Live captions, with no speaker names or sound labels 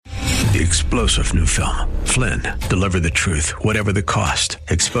The explosive new film, Flynn, deliver the truth, whatever the cost,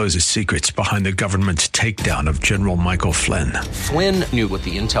 exposes secrets behind the government's takedown of General Michael Flynn. Flynn knew what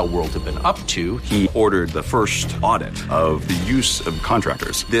the intel world had been up to. He ordered the first audit of the use of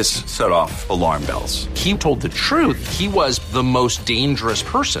contractors. This set off alarm bells. He told the truth. He was the most dangerous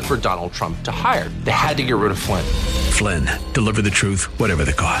person for Donald Trump to hire. They had to get rid of Flynn. Flynn, deliver the truth, whatever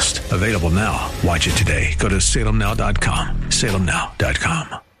the cost. Available now. Watch it today. Go to salemnow.com.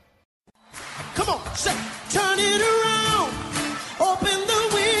 salemnow.com. Come on, say, turn it around. Open the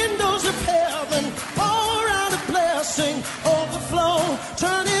windows of heaven. Pour out a blessing, overflow.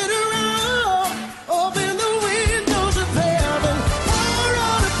 Turn it around. Open the windows of heaven. Pour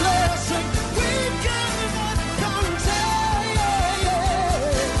out a blessing. We've got enough. Come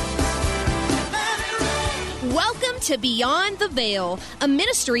take. Welcome to Beyond the Veil, a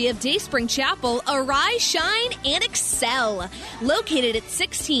ministry of Dayspring Chapel. Arise, shine, and excel. Located at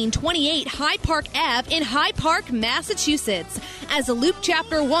 1628 Hyde Park Ave in Hyde Park, Massachusetts. As Luke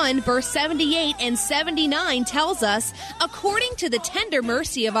chapter 1, verse 78 and 79 tells us, according to the tender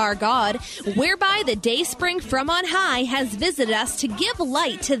mercy of our God, whereby the dayspring from on high has visited us to give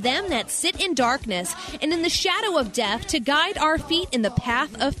light to them that sit in darkness and in the shadow of death, to guide our feet in the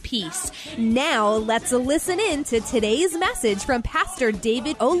path of peace. Now, let's listen in to today's message from Pastor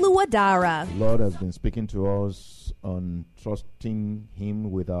David Oluwadara. The Lord has been speaking to us on trusting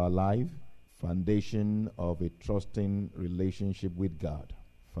Him with our life, foundation of a trusting relationship with God.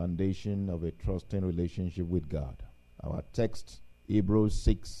 Foundation of a trusting relationship with God. Our text, Hebrews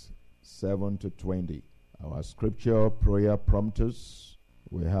 6, 7 to 20. Our scripture prayer prompters,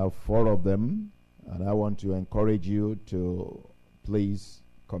 we have 4 of them, and I want to encourage you to please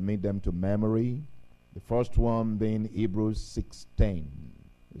commit them to memory. The first one being Hebrews 6:10.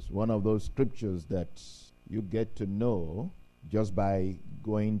 It's one of those scriptures that you get to know just by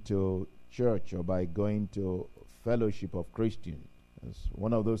going to church or by going to fellowship of Christians. It's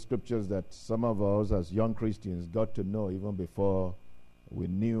one of those scriptures that some of us as young Christians got to know even before we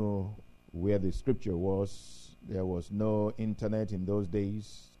knew where the scripture was. There was no internet in those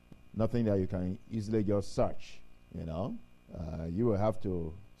days, nothing that you can easily just search, you know. You will have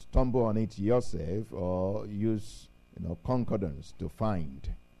to stumble on it yourself or use, concordance to find.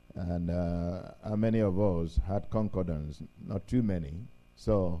 And how many of us had concordance? Not too many.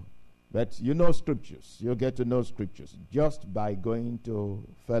 So, but scriptures. You get to know scriptures just by going to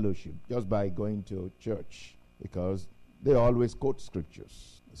fellowship, just by going to church, because they always quote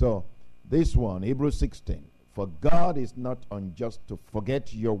scriptures. So, this one, Hebrews 6:10. For God is not unjust to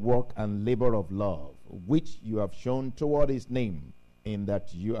forget your work and labor of love, which you have shown toward His name, in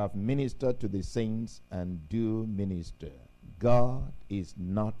that you have ministered to the saints and do minister. God is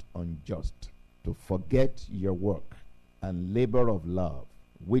not unjust to forget your work and labor of love,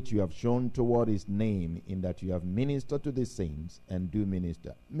 which you have shown toward His name, in that you have ministered to the saints and do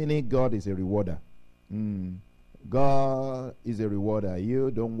minister. Meaning God is a rewarder. God is a rewarder. You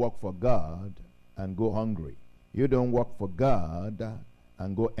don't work for God and go hungry. You don't work for God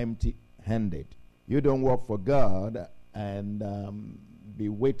and go empty-handed. You don't work for God and be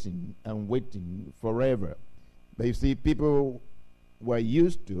waiting forever. But you see, people are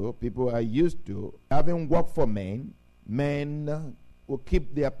used to having worked for men. Men will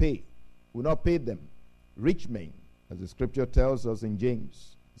keep their pay, will not pay them. Rich men, as the scripture tells us in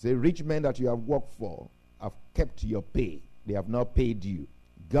James, say, rich men that you have worked for have kept your pay. They have not paid you.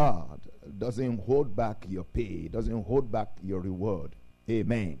 God doesn't hold back your pay, doesn't hold back your reward.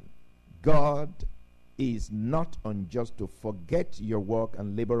 Amen. God is not unjust to forget your work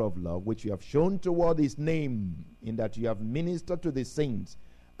and labor of love, which you have shown toward His name, in that you have ministered to the saints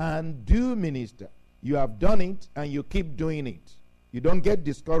and do minister. You have done it and you keep doing it. You don't get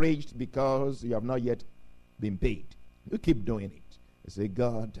discouraged because you have not yet been paid. You keep doing it. You say,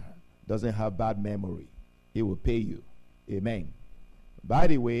 God doesn't have bad memory. He will pay you. Amen. By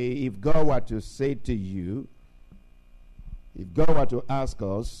the way, if God were to say to you, if God were to ask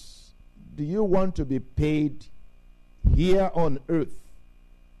us, do you want to be paid here on earth,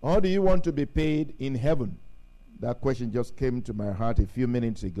 or do you want to be paid in heaven? That question just came to my heart a few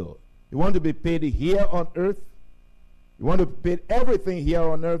minutes ago. You want to be paid here on earth? You want to be paid everything here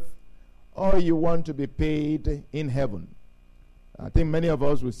on earth, or you want to be paid in heaven? I think many of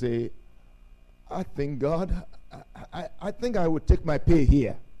us will say, I think God, I think I would take my pay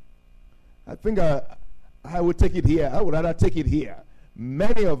here. I think I would take it here. I would rather take it here.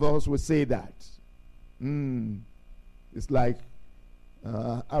 Many of us would say that. It's like,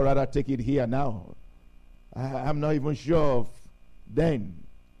 I'd rather take it here now. I'm not even sure of then.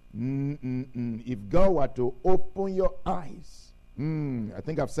 If God were to open your eyes I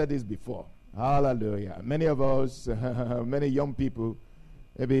think I've said this before. Hallelujah. Many of us, many young people,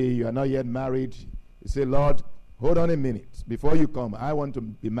 maybe you are not yet married. You say, Lord, hold on a minute. Before you come, I want to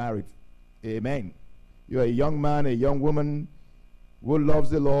be married. Amen. You're a young man, a young woman who loves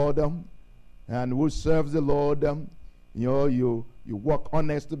the Lord and who serves the Lord. You walk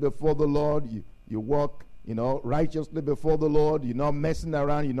honestly before the Lord. You walk, righteously before the Lord. You're not messing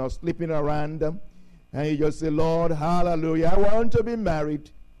around. You're not sleeping around. And you just say, Lord, hallelujah, I want to be married.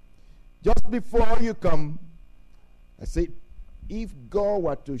 Just before you come, I say, if God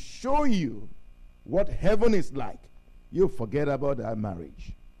were to show you what heaven is like, you forget about that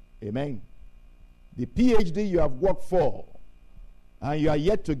marriage. Amen. The PhD you have worked for, and you are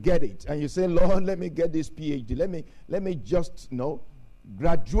yet to get it, and you say, Lord, let me get this PhD. Let me just,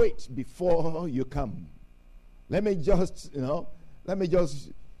 graduate before you come. Let me just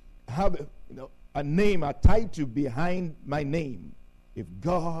have, a name, a title behind my name. If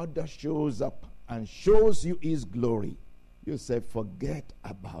God shows up and shows you his glory, you say, forget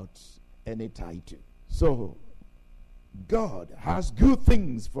about any title. So, God has good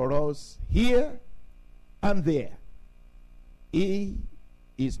things for us here and there. He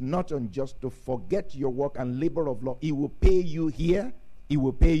is not unjust to forget your work and labor of love. He will pay you here, he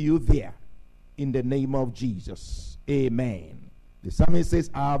will pay you there. In the name of Jesus. Amen. The psalmist says,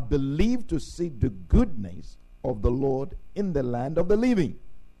 I have believed to see the goodness of the Lord in the land of the living.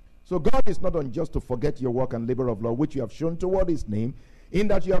 So God is not unjust to forget your work and labor of love, which you have shown toward his name, in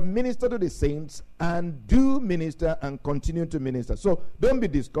that you have ministered to the saints and do minister and continue to minister. So don't be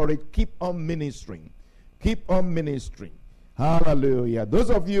discouraged. Keep on ministering. Keep on ministering. Hallelujah.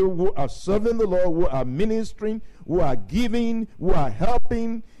 Those of you who are serving the Lord, who are ministering, who are giving, who are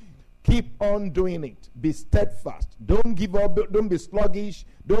helping, keep on doing it. Be steadfast. Don't give up. Don't be sluggish.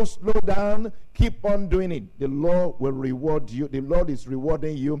 Don't slow down. Keep on doing it. The Lord will reward you. The Lord is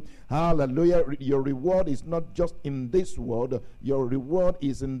rewarding you. Hallelujah. Your reward is not just in this world. Your reward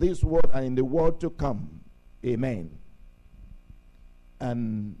is in this world and in the world to come. Amen.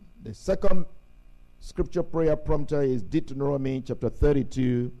 And the second scripture prayer prompter is Deuteronomy chapter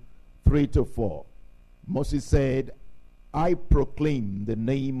 32, 3-4. Moses said, I proclaim the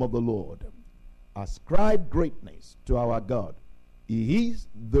name of the Lord. Ascribe greatness to our God. He is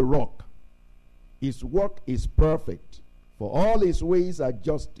the rock. His work is perfect. For all his ways are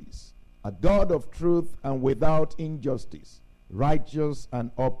justice. A God of truth and without injustice. Righteous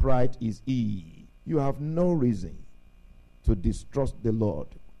and upright is he. You have no reason to distrust the Lord.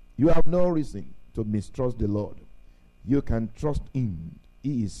 You have no reason to mistrust the Lord. You can trust him.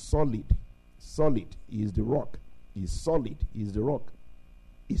 He is solid. Solid. He is the rock. He is solid. He is the rock.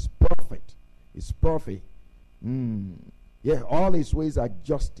 He's perfect. He's perfect. Yeah, all his ways are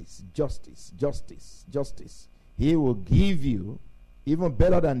justice, justice, justice, justice. He will give you even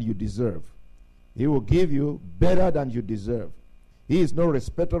better than you deserve. He will give you better than you deserve. He is no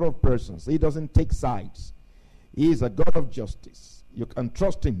respecter of persons. He doesn't take sides. He is a God of justice. You can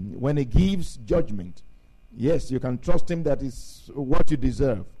trust him when he gives judgment. Yes, you can trust him that is what you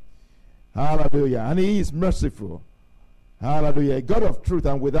deserve. Hallelujah. And he is merciful. Hallelujah. A God of truth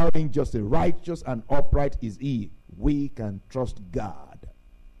and without injustice. Righteous and upright is he. We can trust God.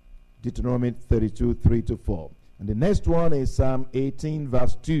 Deuteronomy 32, 3-4. And the next one is Psalm 18,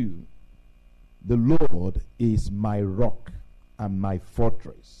 verse 2. The Lord is my rock and my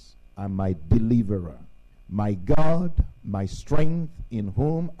fortress and my deliverer. My God, my strength, in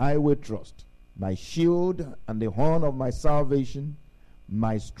whom I will trust. My shield and the horn of my salvation,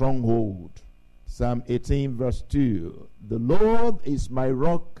 my stronghold. Psalm 18 verse 2. The Lord is my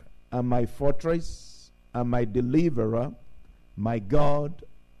rock and my fortress and my deliverer, my God,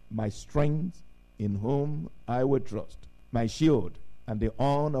 my strength, in whom I will trust. My shield and the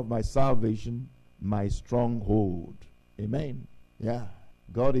horn of my salvation, my stronghold. Amen. Yeah.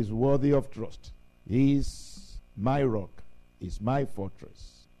 God is worthy of trust. He is my rock, is my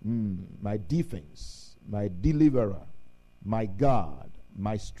fortress, my defense, my deliverer, my God,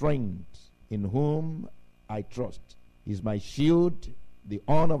 my strength, in whom I trust. He's my shield, the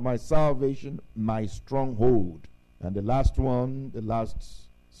horn of my salvation, my stronghold. And the last one, the last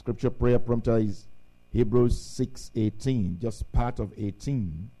scripture prayer prompter is Hebrews 6:18, just part of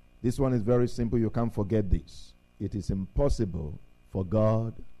 18. This one is very simple. You can't forget this. It is impossible for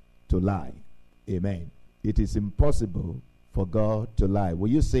God to lie. Amen. It is impossible for God to lie. Will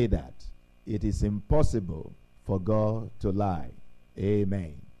you say that? It is impossible for God to lie.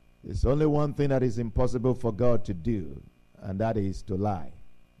 Amen. There's only one thing that is impossible for God to do, and that is to lie.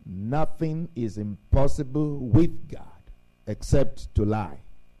 Nothing is impossible with God except to lie.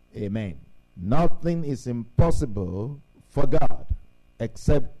 Amen. Nothing is impossible for God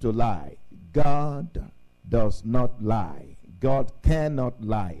except to lie. God does not lie. God cannot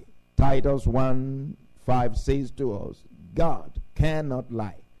lie. Titus 1:5 says to us, God cannot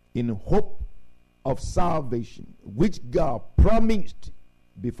lie. In hope of salvation, which God promised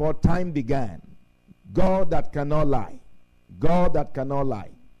before time began. God that cannot lie. God that cannot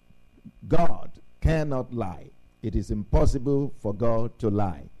lie. God cannot lie. It is impossible for God to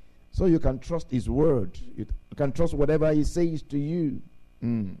lie. So you can trust his word. You can trust whatever he says to you.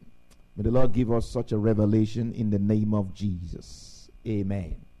 May the Lord give us such a revelation in the name of Jesus.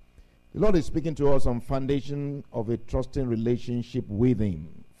 Amen. The Lord is speaking to us on foundation of a trusting relationship with him.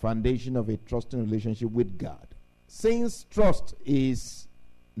 Foundation of a trusting relationship with God. Since trust is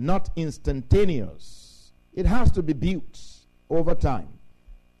not instantaneous, it has to be built over time.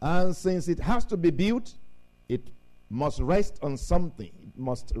 And since it has to be built, it must rest on something. It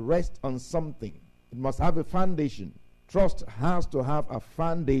must rest on something. It must have a foundation. Trust has to have a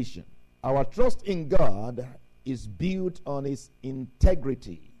foundation. Our trust in God is built on his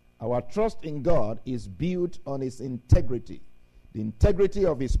integrity. Our trust in God is built on his integrity. The integrity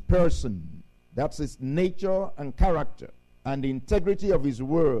of his person, that's his nature and character, and the integrity of his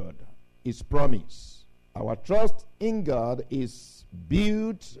word, his promise. Our trust in God is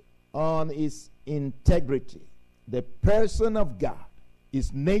built on his integrity. The person of God,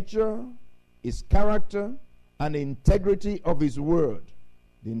 his nature, his character, and the integrity of his word,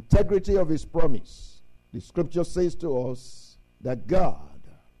 the integrity of his promise. The scripture says to us that God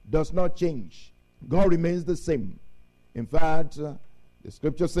does not change. God remains the same. In fact, the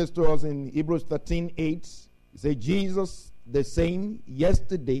scripture says to us in Hebrews 13:8, it says, Jesus the same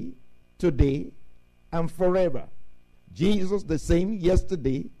yesterday, today, and forever. Jesus the same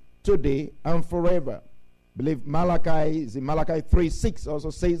yesterday, today, and forever. I believe Malachi 3:6 also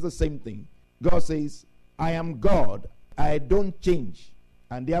says the same thing. God says, I am God, I don't change.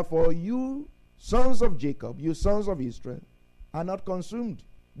 And therefore you sons of Jacob, you sons of Israel, are not consumed.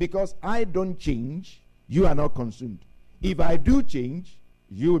 Because I don't change, you are not consumed. If I do change,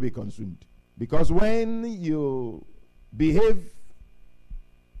 you will be consumed. Because when you behave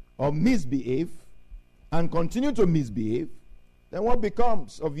or misbehave and continue to misbehave, then what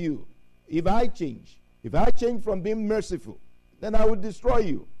becomes of you? If I change from being merciful, then I will destroy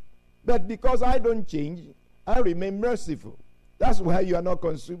you. But because I don't change, I remain merciful. That's why you are not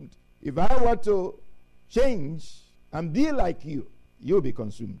consumed. If I were to change and be like you, you'll be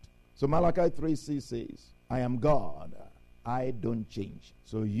consumed. So Malachi 3:6 says, I am God, I don't change.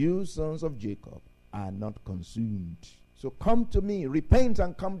 So you sons of Jacob are not consumed. So come to me, repent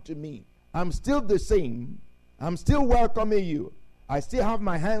and come to me. I'm still the same. I'm still welcoming you. I still have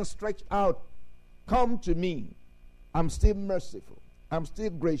my hands stretched out. Come to me. I'm still merciful. I'm still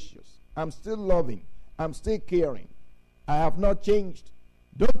gracious. I'm still loving. I'm still caring. I have not changed.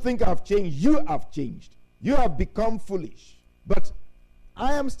 Don't think I've changed. You have changed. You have become foolish. But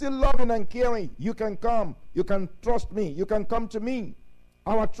I am still loving and caring. You can come. You can trust me. You can come to me.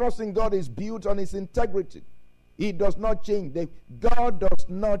 Our trust in God is built on his integrity. He does not change. God does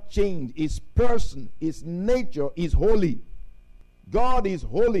not change. His person, his nature is holy. God is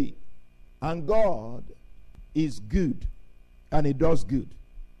holy. And God is good. And he does good.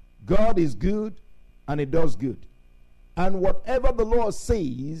 God is good and he does good. And whatever the Lord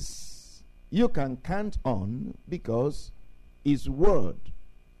says, you can count on because his word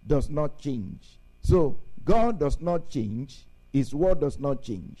does not change. So God does not change. His word does not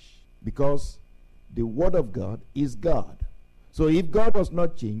change because the word of God is God. So if God does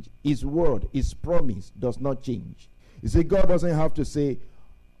not change, his word, his promise does not change. You see, God doesn't have to say,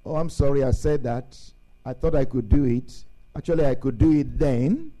 oh, I'm sorry I said that. I thought I could do it. Actually, I could do it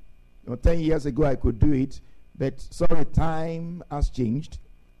then. 10 years ago, I could do it. But sorry, time has changed.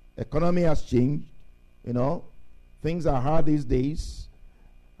 Economy has changed. Things are hard these days.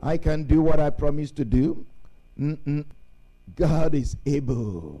 I can do what I promised to do. God is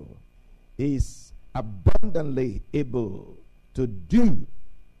able. He is abundantly able to do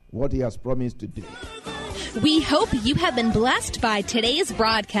what he has promised to do. We hope you have been blessed by today's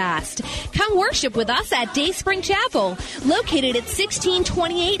broadcast. Come worship with us at Dayspring Chapel, located at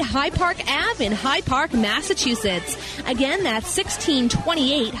 1628 High Park Ave in High Park, Massachusetts. Again, that's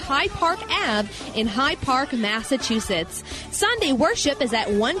 1628 High Park Ave in High Park, Massachusetts. Sunday worship is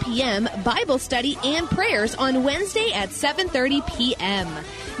at 1 p.m., Bible study and prayers on Wednesday at 7:30 p.m.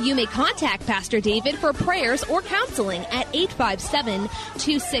 You may contact Pastor David for prayers or counseling at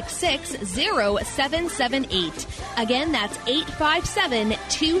 857-266-0778. Again, that's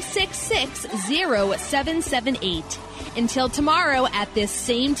 857-266-0778. Until tomorrow at this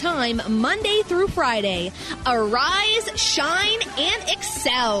same time, Monday through Friday, arise, shine, and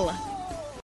excel.